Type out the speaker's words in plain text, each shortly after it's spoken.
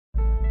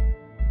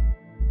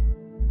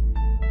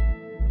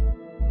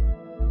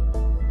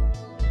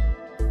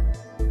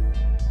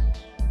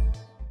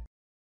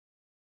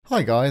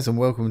Hi guys, and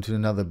welcome to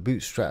another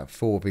Bootstrap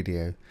 4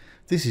 video.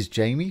 This is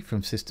Jamie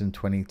from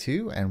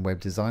System22 and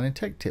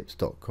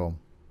webdesignandtechtips.com.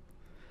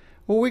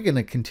 Well, we're going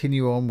to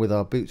continue on with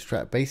our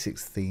Bootstrap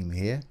Basics theme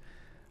here.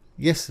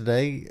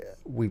 Yesterday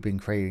we've been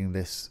creating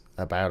this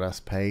About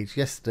Us page.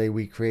 Yesterday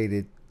we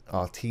created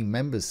our Team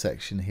Members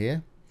section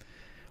here.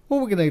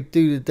 What we're going to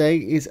do today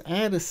is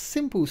add a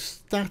simple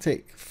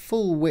static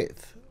full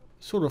width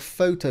sort of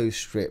photo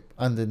strip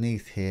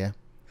underneath here.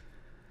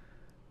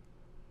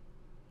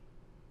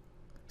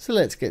 So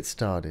let's get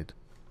started.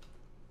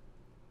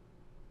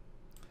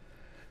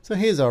 So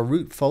here's our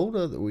root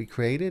folder that we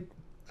created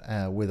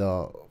with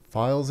our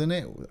files in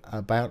it,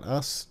 about.html,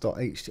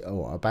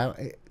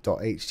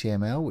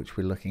 which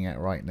we're looking at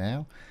right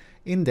now,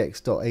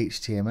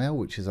 index.html,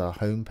 which is our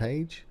home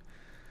page.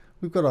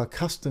 We've got our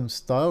custom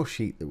style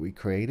sheet that we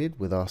created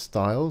with our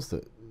styles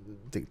that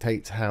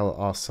dictates how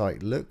our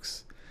site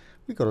looks.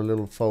 We've got a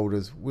little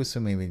folders with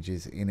some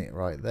images in it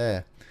right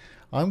there.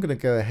 I'm going to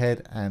go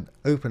ahead and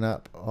open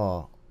up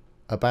our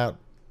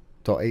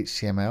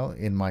about.html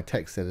in my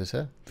text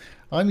editor.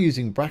 I'm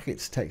using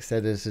Brackets text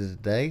editor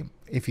today.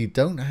 If you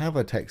don't have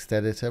a text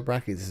editor,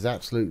 Brackets is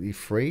absolutely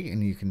free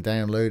and you can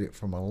download it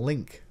from a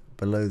link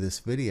below this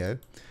video.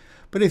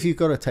 But if you've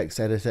got a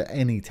text editor,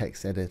 any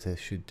text editor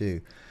should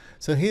do.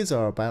 So here's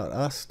our about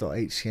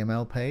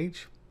us.html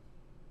page.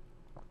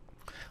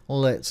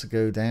 Let's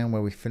go down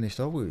where we finished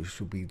off, which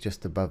will be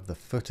just above the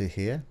footer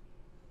here.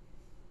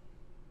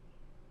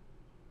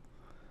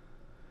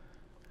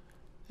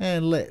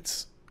 And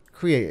let's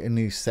create a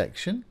new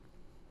section.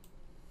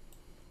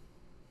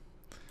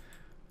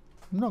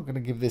 I'm not going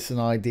to give this an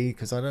ID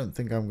because I don't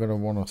think I'm going to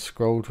want to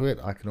scroll to it.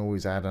 I can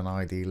always add an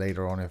ID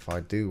later on if I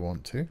do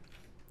want to.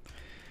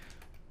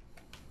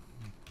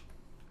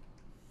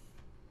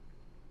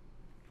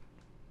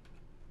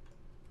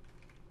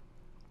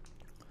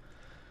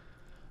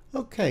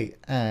 Okay,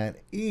 and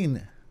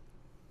in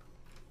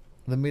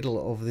the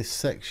middle of this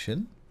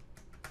section,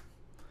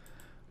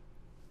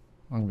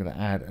 I'm going to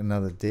add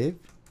another div.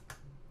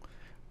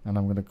 And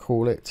I'm going to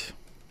call it,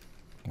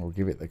 or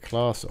give it the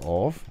class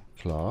of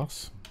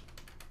class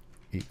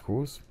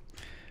equals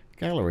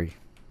gallery.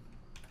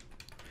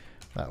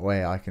 That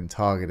way I can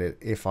target it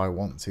if I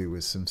want to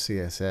with some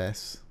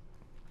CSS.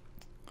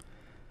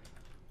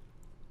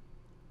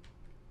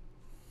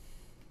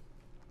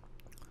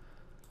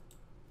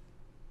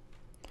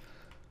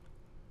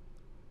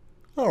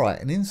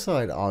 Alright, and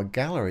inside our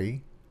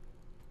gallery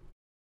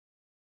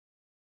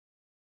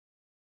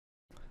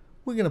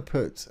we're going to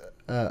put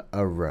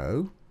a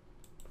row.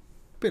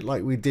 Bit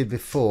like we did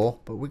before,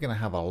 but we're going to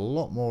have a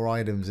lot more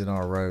items in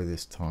our row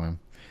this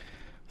time.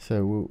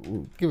 So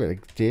we'll give it a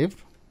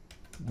div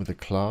with a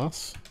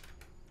class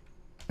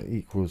that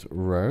equals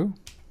row.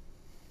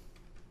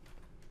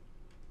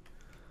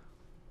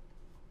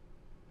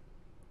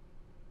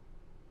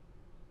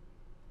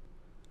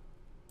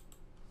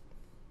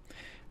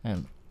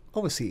 And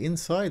obviously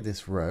inside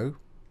this row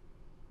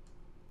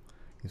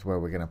is where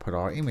we're going to put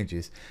our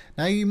images.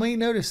 Now you may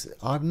notice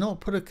I've not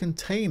put a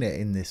container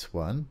in this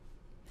one.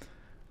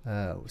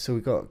 So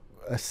we've got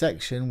a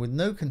section with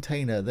no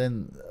container,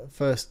 then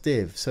first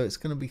div, so it's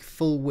going to be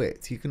full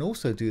width. You can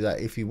also do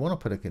that if you want to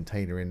put a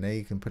container in there.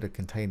 You can put a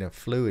container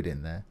fluid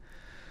in there,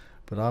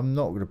 but I'm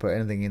not going to put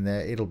anything in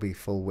there. It'll be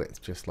full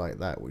width just like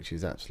that, which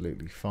is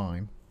absolutely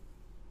fine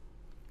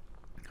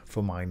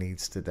for my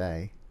needs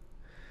today.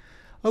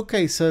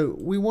 Okay, so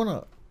we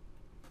want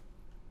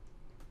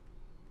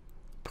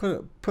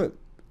to put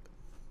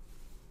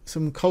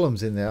some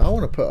columns in there. I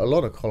want to put a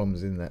lot of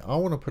columns in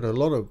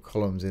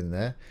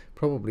there.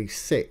 Probably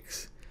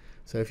 6.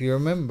 So if you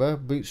remember,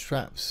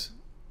 Bootstrap's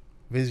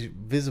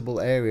visible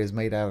area is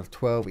made out of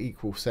 12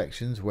 equal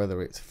sections,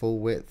 whether it's full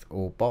width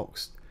or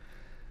boxed.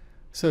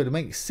 So to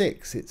make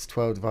 6, it's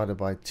 12 divided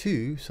by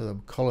 2, so the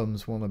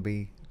columns want to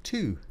be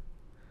 2.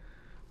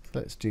 So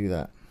let's do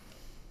that.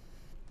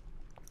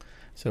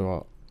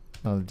 So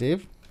another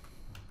div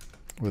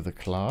with a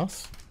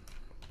class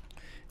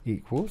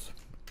equals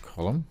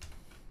column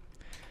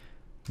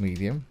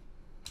medium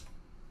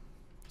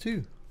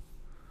 2.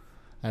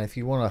 And if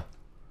you want to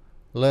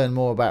learn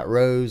more about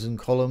rows and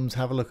columns,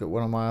 have a look at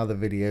one of my other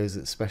videos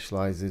that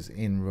specializes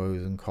in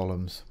rows and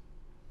columns.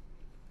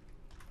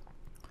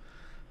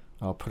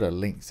 I'll put a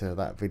link to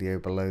that video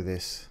below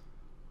this.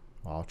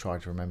 I'll try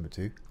to remember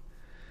to.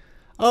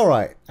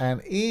 Alright,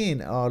 and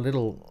in our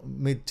little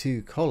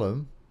mid2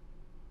 column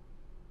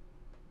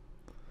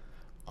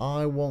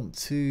I want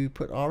to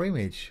put our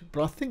image,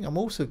 but I think I'm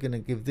also going to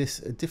give this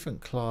a different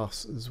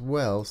class as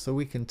well so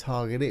we can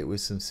target it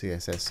with some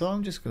CSS. So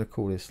I'm just going to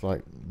call this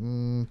like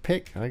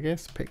pic, I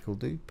guess. Pic will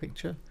do,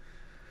 picture.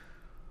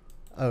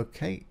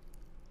 Okay,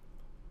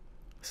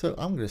 so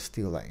I'm going to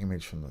steal that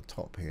image from the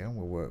top here and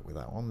we'll work with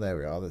that one. There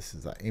we are. This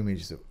is that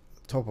image at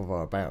the top of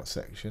our about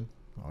section.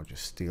 I'll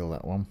just steal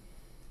that one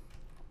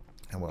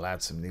and we'll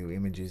add some new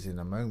images in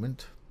a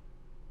moment.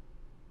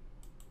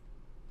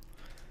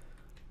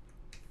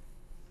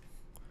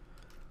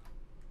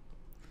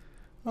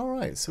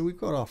 Alright, so we've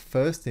got our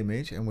first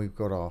image and we've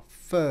got our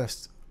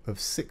first of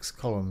 6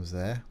 columns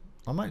there.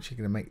 I'm actually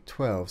going to make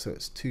 12, so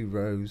it's 2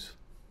 rows.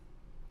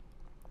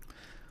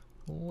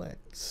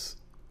 Let's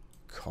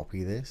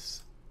copy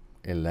this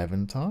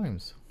 11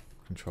 times.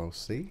 Control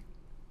C.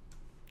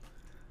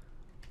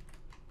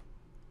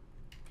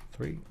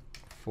 3,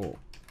 4,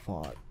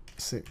 5,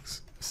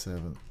 6,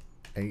 7,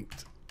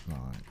 8, 9,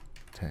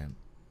 10.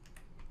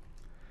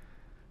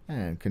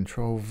 And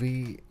Control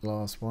V,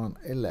 last one,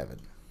 11.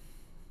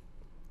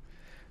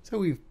 So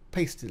we've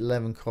pasted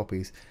 11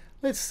 copies.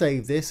 Let's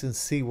save this and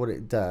see what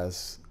it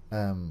does.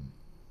 Let's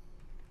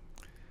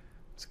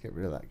get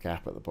rid of that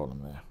gap at the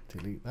bottom there.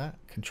 Delete that.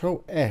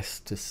 Control S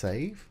to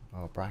save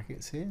our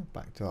brackets here.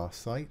 Back to our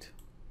site.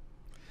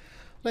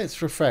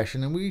 Let's refresh,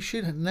 and then we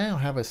should now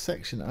have a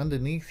section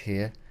underneath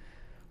here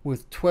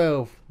with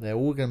 12. They're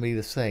all going to be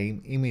the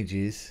same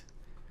images.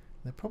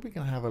 They're probably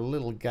going to have a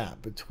little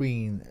gap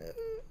between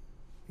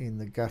in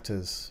the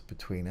gutters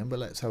between them, but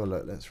let's have a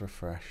look. Let's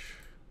refresh.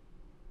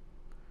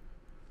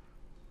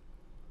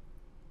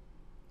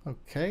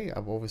 Okay,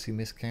 I've obviously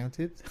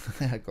miscounted.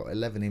 I've got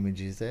 11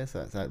 images there,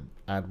 so that's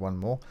add one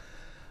more.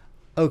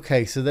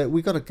 Okay, so that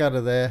we got a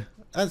gutter there.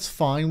 That's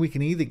fine. We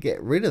can either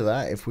get rid of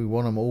that if we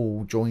want them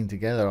all joined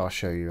together. I'll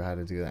show you how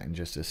to do that in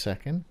just a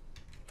second.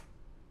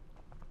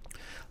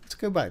 Let's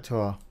go back to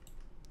our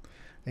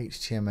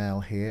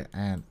HTML here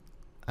and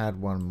add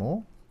one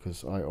more,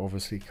 because I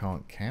obviously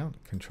can't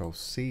count. Control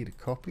C to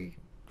copy,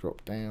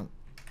 drop down,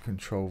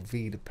 Control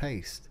V to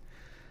paste.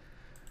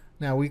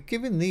 Now we've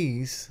given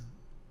these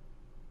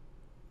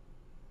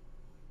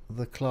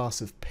the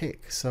class of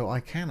pick, so I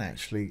can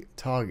actually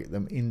target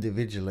them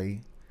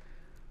individually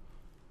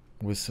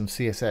with some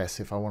CSS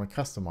if I want to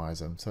customize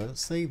them. So let's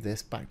save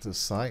this back to the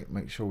site,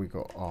 make sure we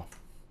got our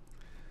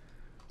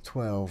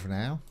 12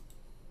 now.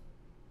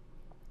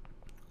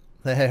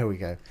 There we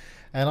go.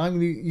 And I'm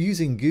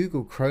using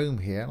Google Chrome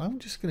here, and I'm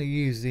just going to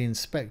use the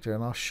inspector,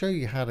 and I'll show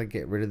you how to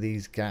get rid of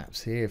these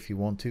gaps here if you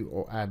want to,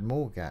 or add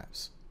more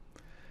gaps.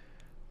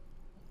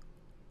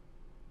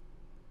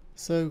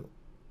 So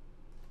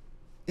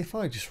if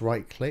I just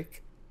right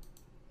click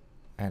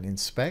and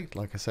inspect,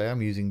 like I say,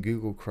 I'm using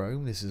Google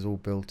Chrome, this is all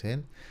built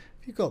in.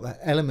 If you've got the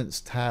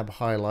Elements tab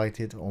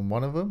highlighted on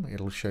one of them,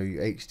 it'll show you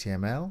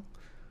HTML.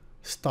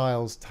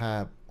 Styles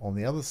tab on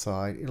the other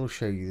side, it'll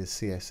show you the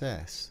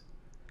CSS.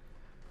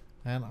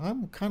 And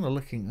I'm kind of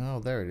looking, oh,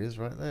 there it is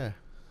right there.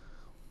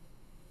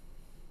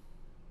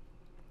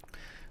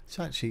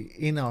 So actually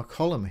in our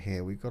column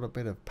here, we've got a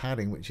bit of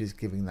padding which is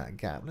giving that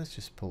gap. Let's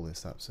just pull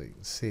this up so you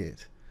can see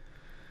it.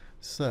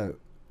 So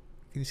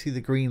you can see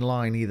the green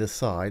line either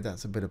side.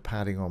 That's a bit of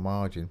padding or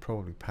margin,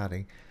 probably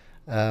padding.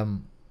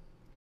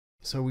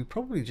 So we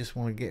probably just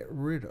want to get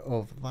rid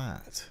of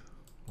that.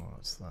 Well,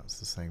 that's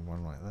the same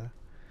one right there.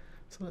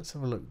 So let's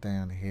have a look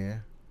down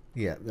here.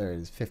 Yeah, there it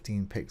is,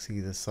 15 picks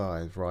either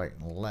side, right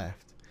and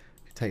left.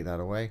 If you take that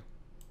away,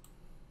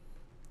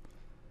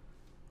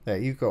 there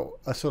you've got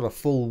a sort of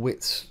full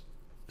width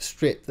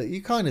strip that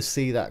you kind of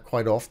see that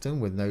quite often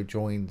with no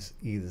joins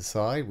either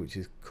side, which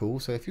is cool.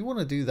 So if you want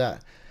to do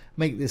that,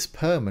 make this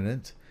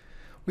permanent,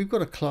 we've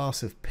got a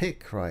class of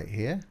pick right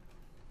here.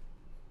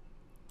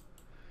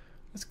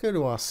 Let's go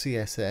to our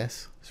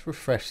CSS. Let's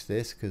refresh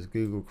this, because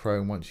Google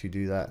Chrome, once you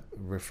do that,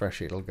 refresh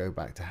it, it'll go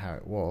back to how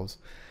it was.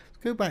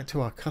 Go back to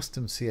our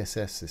custom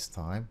CSS this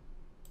time.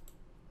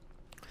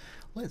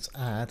 Let's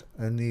add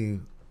a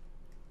new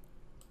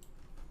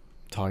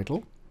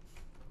title,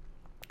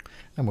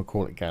 and we'll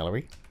call it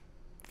gallery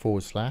 /*/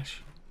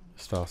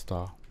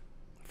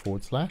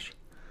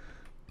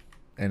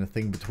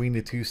 anything between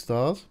the two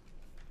stars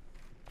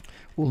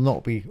will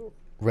not be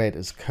read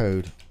as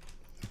code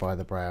by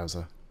the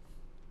browser,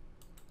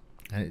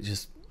 and it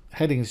just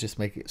headings just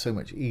make it so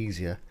much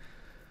easier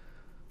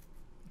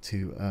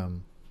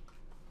to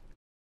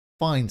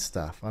find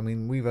stuff. I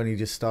mean, we've only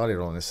just started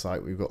on this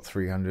site. We've got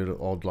 300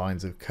 odd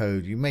lines of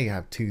code. You may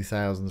have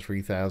 2,000,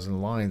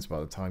 3,000 lines by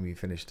the time you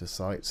finish the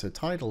site. So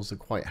titles are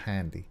quite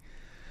handy.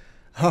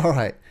 All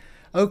right.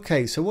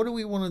 Okay. So what do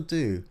we want to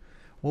do?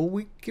 Well,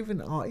 we've given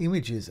our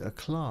images a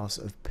class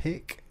of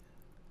pick.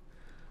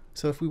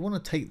 So if we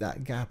want to take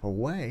that gap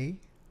away,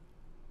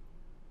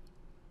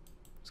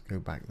 let's go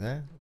back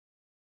there.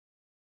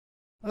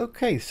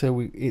 Okay.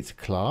 So it's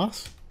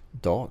class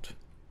dot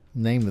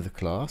name of the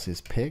class is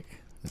pick.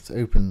 Let's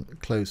open,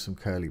 close some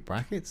curly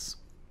brackets,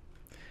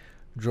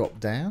 drop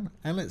down,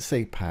 and let's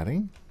say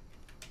padding,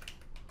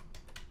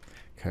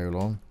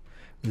 colon,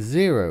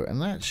 0,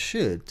 and that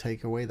should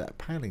take away that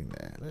padding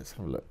there. Let's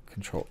have a look.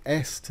 Control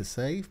S to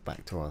save,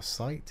 back to our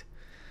site.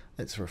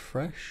 Let's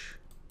refresh.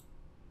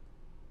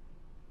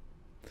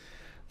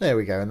 There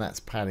we go, and that's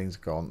padding's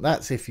gone.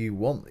 That's if you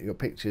want your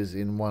pictures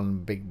in one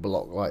big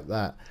block like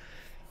that.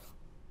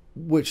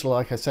 Which,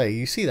 like I say,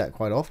 you see that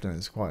quite often.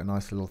 It's quite a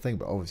nice little thing,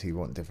 but obviously you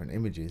want different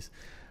images.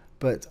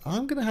 But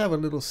I'm going to have a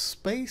little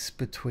space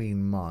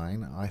between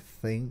mine, I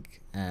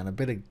think, and a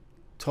bit of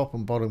top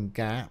and bottom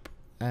gap,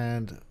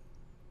 and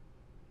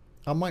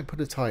I might put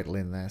a title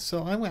in there.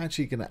 So I'm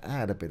actually going to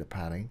add a bit of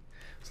padding.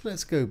 So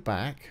let's go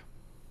back.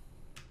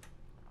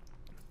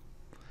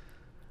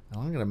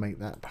 And I'm going to make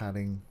that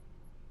padding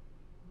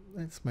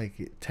let's make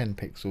it 10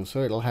 pixels,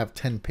 so it'll have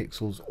 10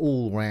 pixels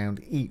all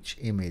around each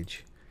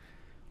image.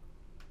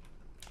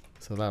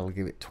 So that'll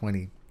give it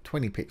 20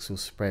 pixels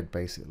spread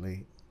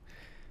basically.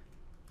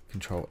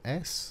 Control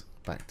S,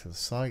 back to the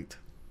site,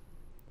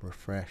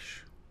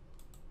 refresh.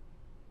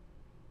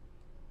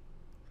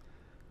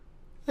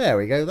 There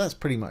we go, that's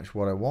pretty much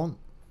what I want.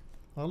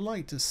 I'd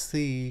like to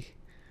see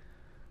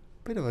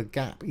a bit of a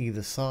gap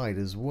either side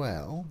as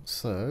well,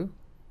 so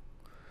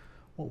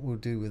what we'll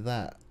do with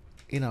that,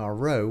 in our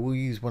row we'll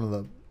use one of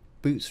the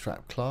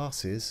Bootstrap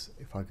classes.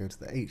 If I go to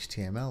the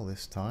HTML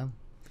this time,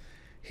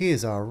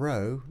 here's our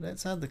row.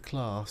 Let's add the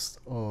class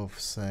of,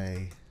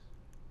 say,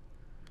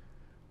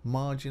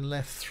 margin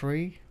left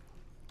 3,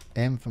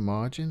 M for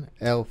margin,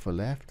 L for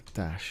left,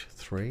 dash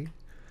 3.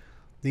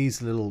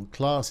 These little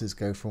classes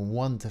go from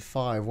 1 to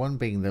 5, 1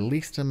 being the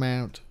least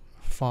amount,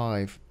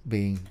 5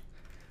 being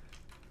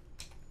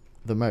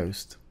the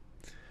most,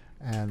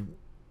 and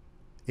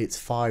it's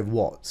 5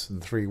 watts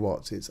and 3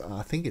 watts.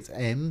 I think it's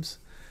M's,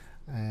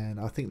 and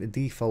I think the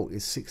default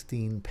is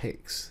 16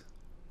 pix,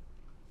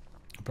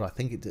 but I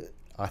think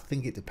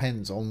it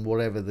depends on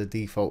whatever the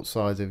default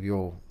size of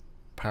your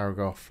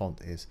paragraph font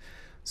is.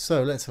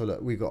 So let's have a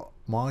look. We've got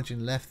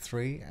margin left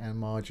 3 and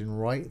margin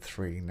right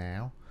 3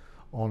 now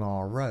on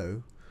our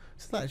row,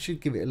 so that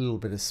should give it a little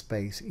bit of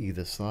space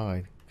either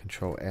side.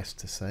 Control S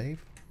to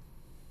save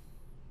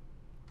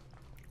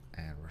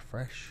and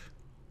refresh.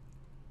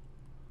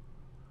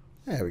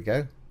 There we go.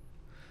 In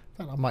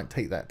fact, I might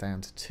take that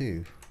down to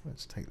 2.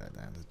 Let's take that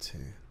down to 2.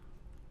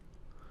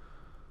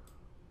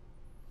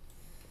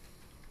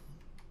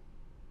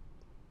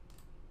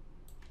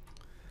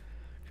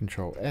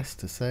 Control S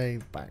to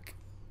save, back,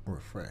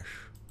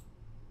 refresh.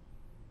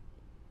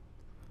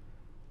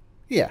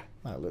 Yeah,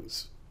 that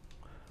looks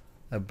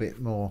a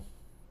bit more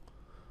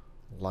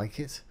like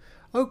it.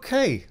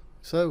 Okay,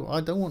 so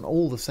I don't want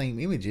all the same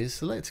images,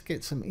 so let's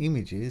get some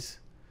images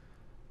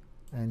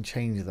and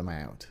change them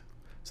out.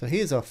 So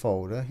here's our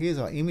folder, here's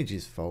our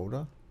images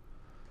folder.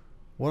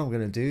 What I'm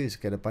going to do is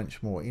get a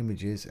bunch more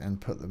images and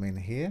put them in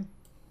here.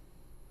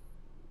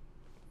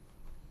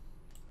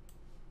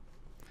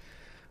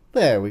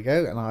 There we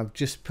go, and I've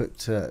just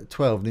put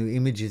 12 new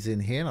images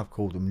in here, and I've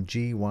called them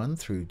G1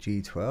 through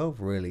G12,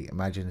 really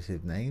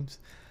imaginative names.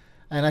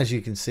 And as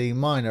you can see,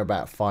 mine are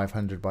about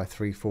 500 by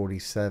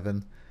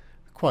 347,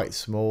 quite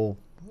small,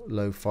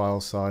 low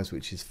file size,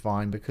 which is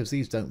fine because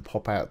these don't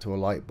pop out to a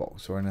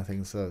lightbox or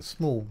anything, so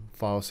small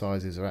file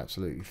sizes are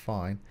absolutely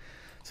fine.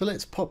 So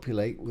let's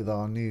populate with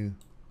our new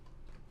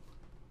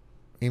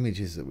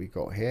images that we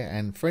got here,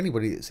 and for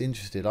anybody that's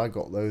interested, I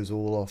got those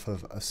all off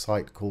of a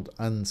site called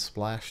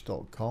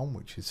unsplash.com,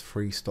 which is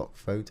free stock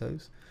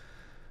photos.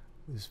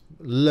 There's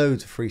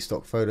loads of free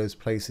stock photos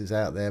places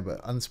out there,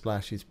 but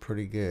Unsplash is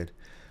pretty good.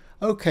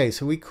 Okay,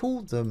 so we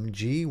called them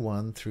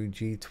G1 through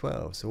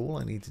G12, so all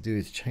I need to do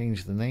is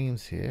change the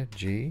names here,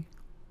 G,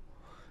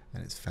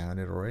 and it's found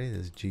it already,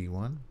 there's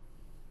G1.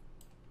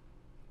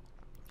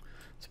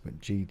 Let's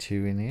put G2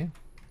 in here,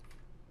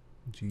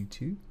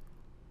 G2.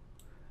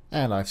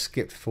 And I've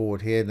skipped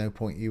forward here, no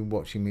point you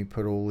watching me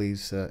put all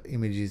these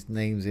images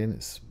names in,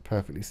 it's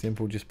perfectly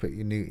simple, just put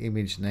your new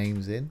image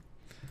names in.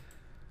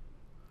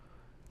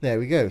 There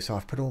we go, so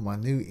I've put all my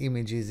new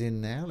images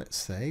in now. Let's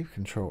save,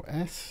 Control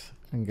S,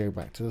 and go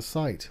back to the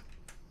site.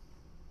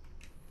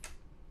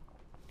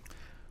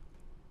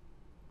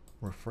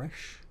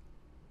 Refresh.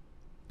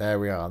 There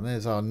we are, and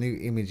there's our new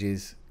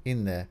images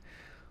in there.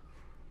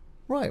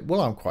 Right,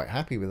 well, I'm quite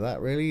happy with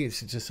that, really.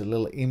 It's just a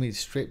little image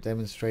strip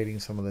demonstrating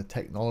some of the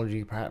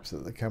technology perhaps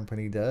that the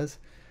company does.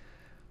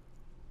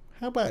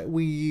 How about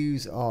we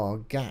use our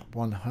gap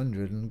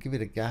 100 and give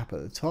it a gap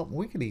at the top?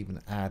 We could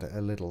even add a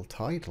little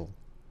title.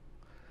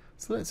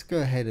 So let's go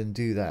ahead and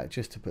do that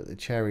just to put the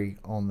cherry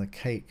on the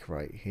cake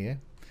right here.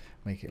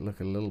 Make it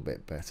look a little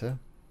bit better.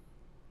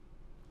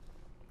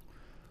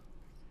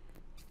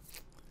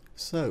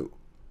 So,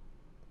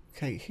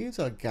 okay, here's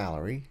our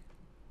gallery.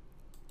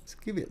 Let's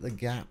give it the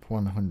gap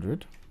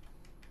 100.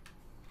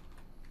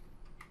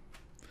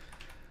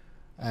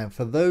 And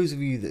for those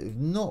of you that have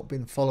not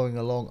been following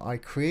along, I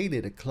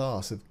created a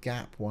class of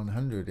gap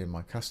 100 in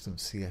my custom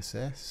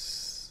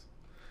CSS,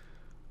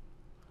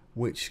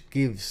 which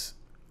gives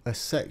a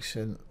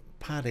section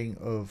padding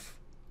of,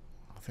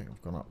 I think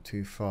I've gone up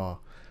too far,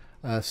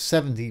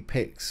 70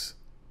 pix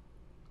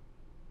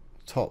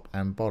top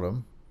and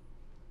bottom.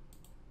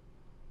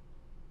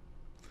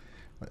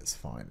 Let's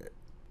find it.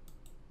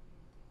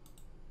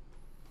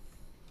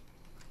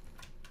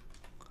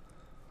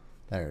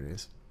 There it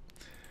is,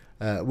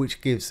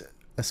 which gives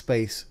a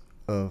space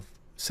of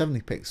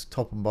 70 pix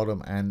top and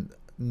bottom and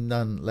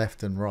none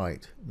left and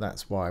right.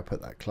 That's why I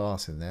put that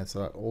class in there, so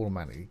that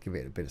automatically give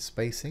it a bit of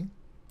spacing.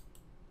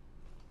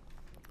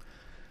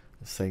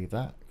 Let's save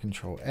that,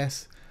 Control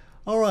S.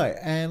 Alright,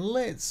 and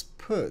let's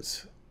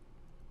put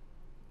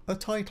a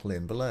title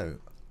in below,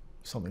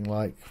 something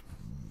like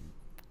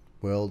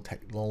World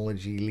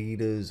Technology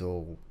Leaders,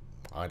 or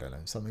I don't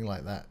know, something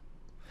like that,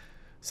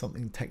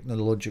 something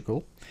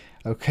technological.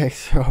 Okay,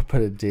 so I'll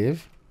put a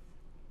div,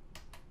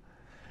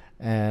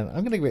 And I'm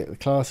going to give it the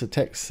class of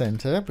text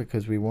center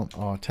because we want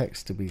our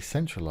text to be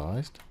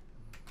centralized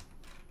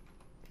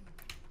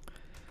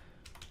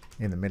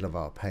in the middle of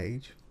our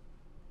page.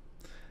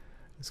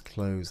 Let's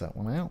close that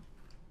one out.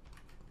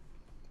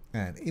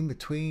 And in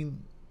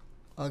between,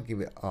 I'll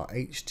give it our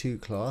H2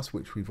 class,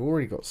 which we've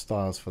already got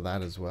styles for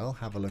that as well.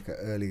 Have a look at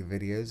earlier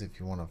videos if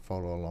you want to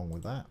follow along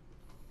with that.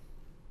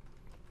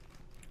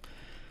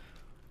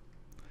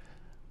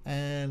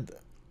 And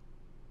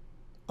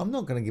I'm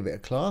not going to give it a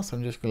class,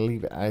 I'm just going to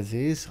leave it as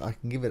is. I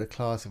can give it a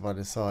class if I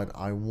decide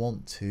I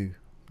want to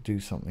do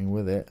something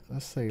with it.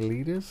 Let's say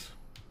leaders.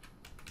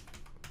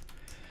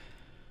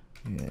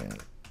 Yeah.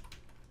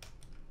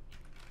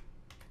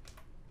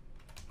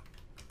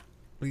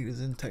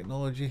 Leaders in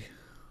technology.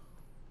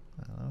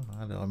 Oh,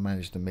 how did I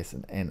manage to miss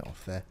an N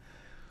off there?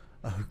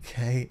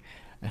 Okay,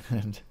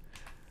 and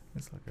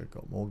looks like I've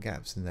got more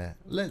gaps in there.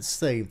 Let's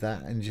save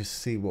that and just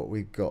see what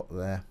we've got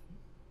there.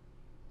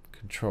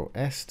 Control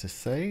S to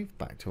save,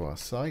 back to our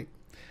site.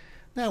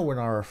 Now when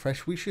I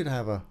refresh, we should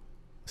have a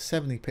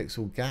 70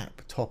 pixel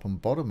gap top and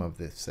bottom of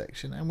this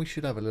section, and we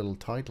should have a little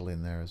title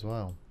in there as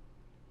well.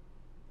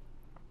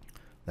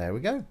 There we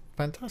go,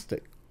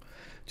 fantastic.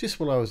 Just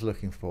what I was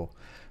looking for.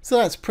 So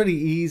that's pretty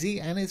easy,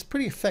 and it's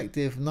pretty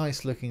effective,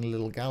 nice looking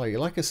little gallery.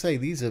 Like I say,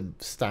 these are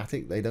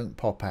static, they don't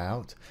pop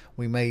out.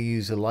 We may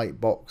use a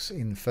light box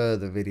in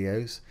further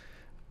videos.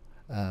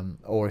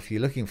 Or if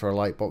you're looking for a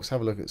lightbox,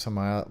 have a look at some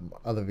of our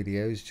other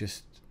videos.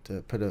 Just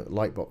to put a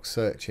lightbox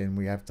search in.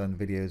 We have done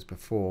videos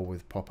before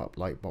with pop-up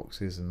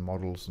lightboxes and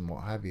models and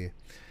what have you.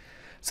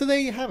 So there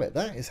you have it.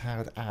 That is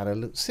how to add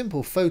a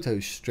simple photo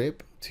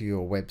strip to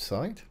your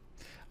website.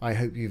 I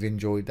hope you've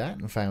enjoyed that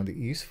and found it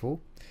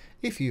useful.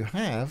 If you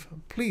have,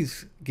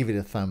 please give it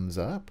a thumbs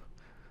up,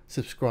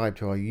 subscribe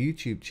to our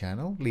YouTube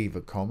channel, leave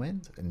a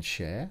comment and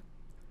share.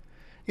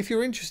 If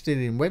you're interested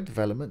in web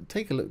development,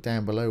 take a look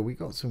down below. We've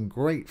got some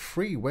great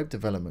free web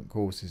development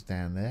courses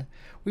down there.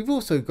 We've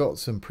also got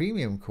some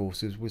premium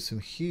courses with some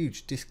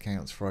huge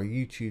discounts for our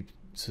YouTube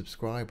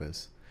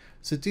subscribers.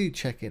 So do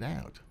check it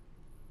out.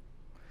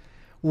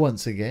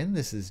 Once again,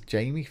 this is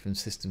Jamie from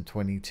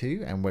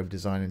System22 and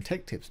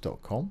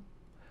webdesignandtechtips.com.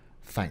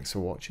 Thanks for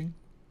watching.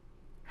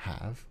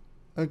 Have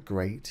a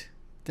great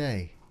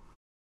day.